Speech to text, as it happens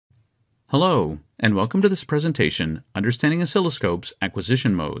Hello, and welcome to this presentation, Understanding Oscilloscopes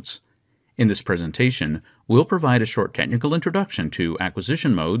Acquisition Modes. In this presentation, we'll provide a short technical introduction to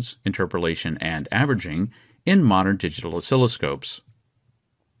acquisition modes, interpolation, and averaging in modern digital oscilloscopes.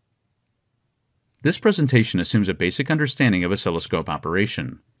 This presentation assumes a basic understanding of oscilloscope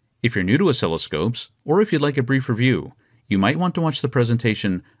operation. If you're new to oscilloscopes, or if you'd like a brief review, you might want to watch the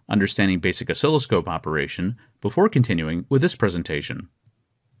presentation Understanding Basic Oscilloscope Operation before continuing with this presentation.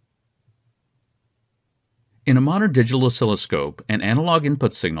 In a modern digital oscilloscope, an analog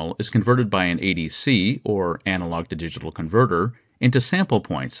input signal is converted by an ADC, or analog to digital converter, into sample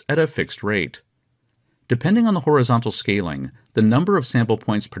points at a fixed rate. Depending on the horizontal scaling, the number of sample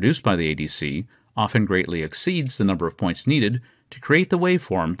points produced by the ADC often greatly exceeds the number of points needed to create the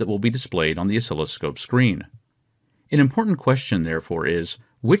waveform that will be displayed on the oscilloscope screen. An important question, therefore, is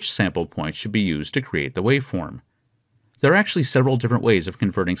which sample points should be used to create the waveform. There are actually several different ways of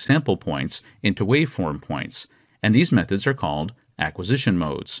converting sample points into waveform points, and these methods are called acquisition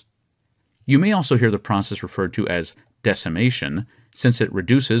modes. You may also hear the process referred to as decimation, since it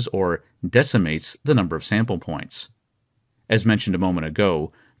reduces or decimates the number of sample points. As mentioned a moment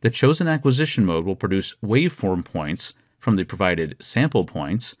ago, the chosen acquisition mode will produce waveform points from the provided sample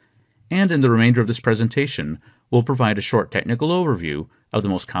points, and in the remainder of this presentation, we'll provide a short technical overview of the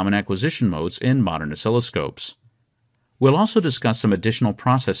most common acquisition modes in modern oscilloscopes. We'll also discuss some additional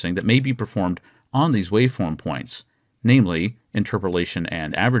processing that may be performed on these waveform points, namely interpolation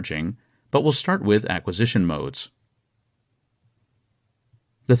and averaging, but we'll start with acquisition modes.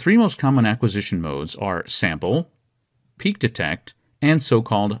 The three most common acquisition modes are sample, peak detect, and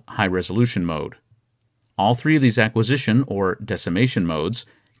so-called high-resolution mode. All three of these acquisition or decimation modes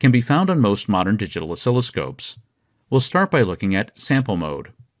can be found on most modern digital oscilloscopes. We'll start by looking at sample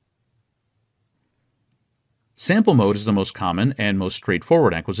mode. Sample mode is the most common and most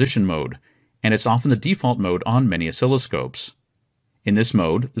straightforward acquisition mode, and it's often the default mode on many oscilloscopes. In this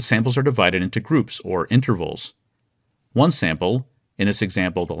mode, the samples are divided into groups or intervals. One sample, in this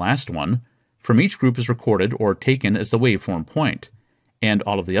example the last one, from each group is recorded or taken as the waveform point, and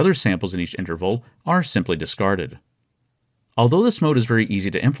all of the other samples in each interval are simply discarded. Although this mode is very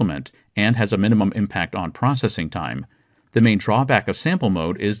easy to implement and has a minimum impact on processing time, the main drawback of sample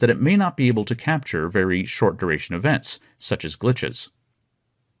mode is that it may not be able to capture very short duration events, such as glitches.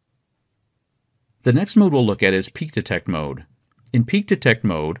 The next mode we'll look at is peak detect mode. In peak detect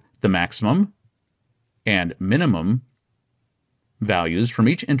mode, the maximum and minimum values from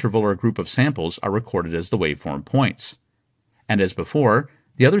each interval or group of samples are recorded as the waveform points. And as before,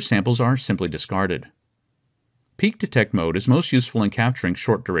 the other samples are simply discarded. Peak detect mode is most useful in capturing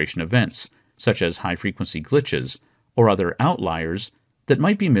short duration events, such as high-frequency glitches, or other outliers that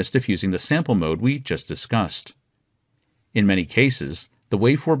might be missed if using the sample mode we just discussed. In many cases, the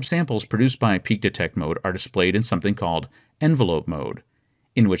waveform samples produced by peak detect mode are displayed in something called envelope mode,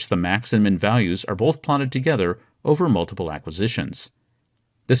 in which the max and min values are both plotted together over multiple acquisitions.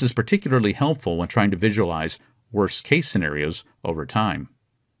 This is particularly helpful when trying to visualize worst-case scenarios over time.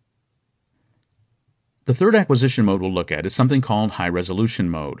 The third acquisition mode we'll look at is something called high-resolution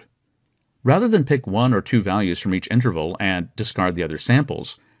mode. Rather than pick one or two values from each interval and discard the other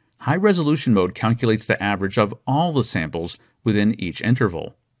samples, high-resolution mode calculates the average of all the samples within each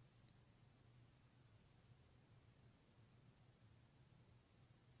interval.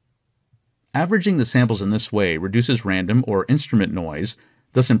 Averaging the samples in this way reduces random or instrument noise,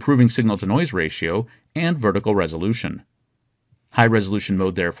 thus improving signal-to-noise ratio and vertical resolution. High-resolution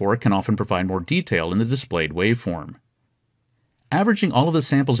mode, therefore, can often provide more detail in the displayed waveform. Averaging all of the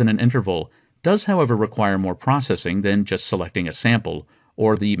samples in an interval does, however, require more processing than just selecting a sample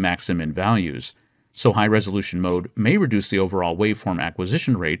or the max and min values, so high-resolution mode may reduce the overall waveform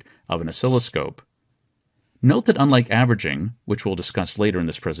acquisition rate of an oscilloscope. Note that unlike averaging, which we'll discuss later in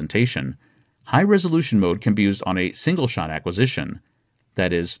this presentation, high-resolution mode can be used on a single-shot acquisition.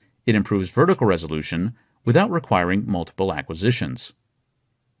 That is, it improves vertical resolution without requiring multiple acquisitions.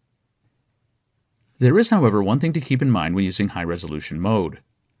 There is, however, one thing to keep in mind when using high-resolution mode.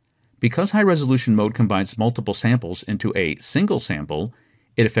 Because high-resolution mode combines multiple samples into a single sample,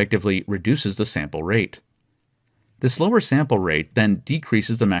 it effectively reduces the sample rate. This lower sample rate then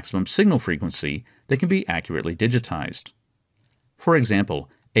decreases the maximum signal frequency that can be accurately digitized. For example,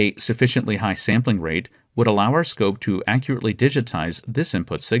 a sufficiently high sampling rate would allow our scope to accurately digitize this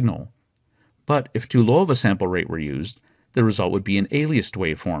input signal. But if too low of a sample rate were used, the result would be an aliased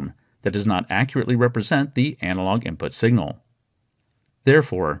waveform that does not accurately represent the analog input signal.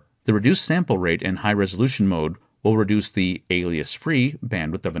 Therefore, the reduced sample rate in high-resolution mode will reduce the alias-free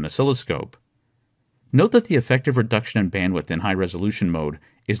bandwidth of an oscilloscope. Note that the effective reduction in bandwidth in high-resolution mode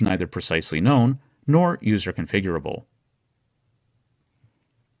is neither precisely known nor user configurable.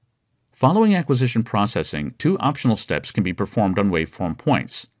 Following acquisition processing, two optional steps can be performed on waveform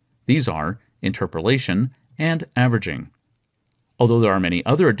points. These are interpolation and averaging. Although there are many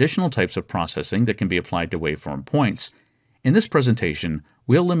other additional types of processing that can be applied to waveform points, in this presentation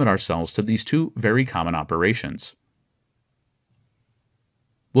we'll limit ourselves to these two very common operations.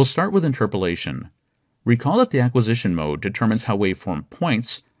 We'll start with interpolation. Recall that the acquisition mode determines how waveform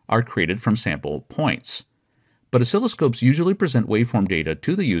points are created from sample points. But oscilloscopes usually present waveform data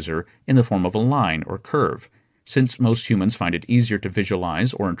to the user in the form of a line or curve, since most humans find it easier to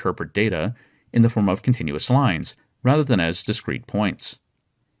visualize or interpret data in the form of continuous lines, rather than as discrete points.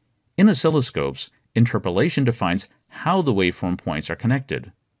 In oscilloscopes, interpolation defines how the waveform points are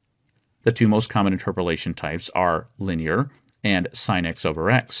connected. The two most common interpolation types are linear and sin x over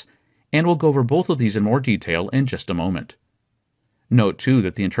x, and we'll go over both of these in more detail in just a moment. Note too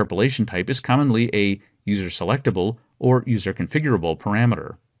that the interpolation type is commonly a user-selectable or user-configurable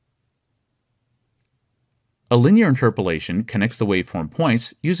parameter. A linear interpolation connects the waveform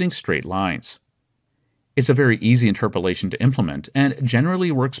points using straight lines. It's a very easy interpolation to implement and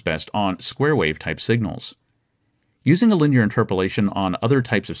generally works best on square wave type signals. Using a linear interpolation on other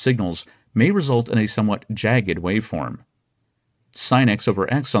types of signals may result in a somewhat jagged waveform. Sin x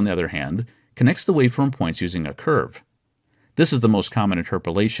over x, on the other hand, connects the waveform points using a curve. This is the most common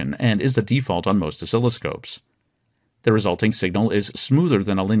interpolation and is the default on most oscilloscopes. The resulting signal is smoother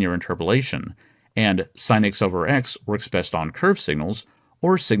than a linear interpolation, and sin x over x works best on curved signals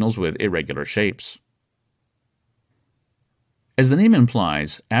or signals with irregular shapes. As the name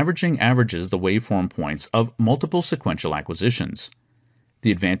implies, averaging averages the waveform points of multiple sequential acquisitions.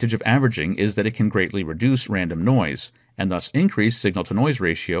 The advantage of averaging is that it can greatly reduce random noise, and thus increase signal-to-noise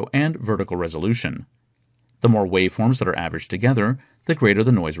ratio and vertical resolution. The more waveforms that are averaged together, the greater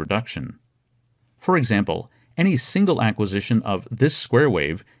the noise reduction. For example, any single acquisition of this square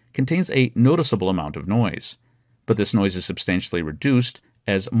wave contains a noticeable amount of noise, but this noise is substantially reduced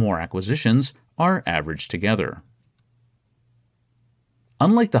as more acquisitions are averaged together.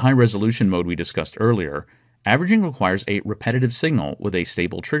 Unlike the high-resolution mode we discussed earlier, averaging requires a repetitive signal with a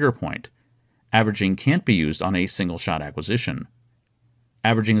stable trigger point. Averaging can't be used on a single-shot acquisition.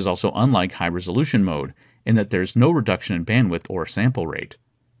 Averaging is also unlike high-resolution mode in that there's no reduction in bandwidth or sample rate.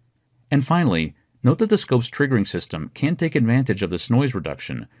 And finally, note that the scope's triggering system can't take advantage of this noise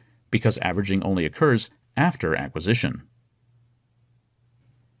reduction because averaging only occurs after acquisition.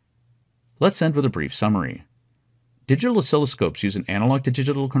 Let's end with a brief summary. Digital oscilloscopes use an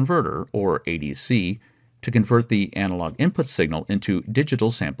analog-to-digital converter, or ADC, to convert the analog input signal into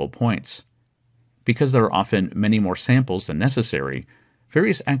digital sample points. Because there are often many more samples than necessary,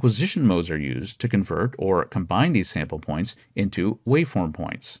 various acquisition modes are used to convert or combine these sample points into waveform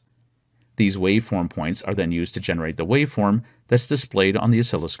points. These waveform points are then used to generate the waveform that's displayed on the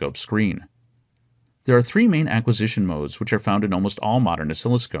oscilloscope screen. There are three main acquisition modes which are found in almost all modern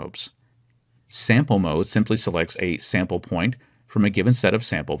oscilloscopes. Sample mode simply selects a sample point from a given set of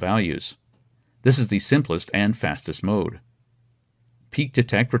sample values. This is the simplest and fastest mode. Peak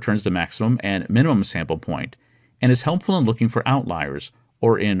detect returns the maximum and minimum sample point and is helpful in looking for outliers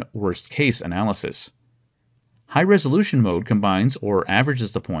or in worst-case analysis. High-resolution mode combines or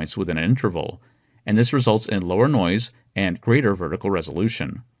averages the points within an interval, and this results in lower noise and greater vertical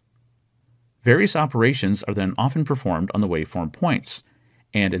resolution. Various operations are then often performed on the waveform points,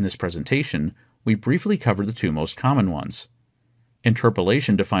 and in this presentation, we briefly covered the two most common ones.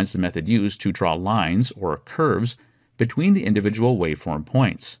 Interpolation defines the method used to draw lines or curves between the individual waveform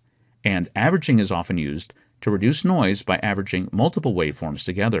points, and averaging is often used to reduce noise by averaging multiple waveforms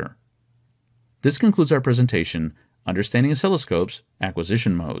together. This concludes our presentation, Understanding Oscilloscopes,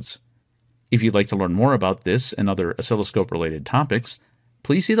 Acquisition Modes. If you'd like to learn more about this and other oscilloscope-related topics,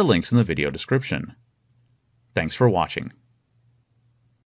 please see the links in the video description. Thanks for watching.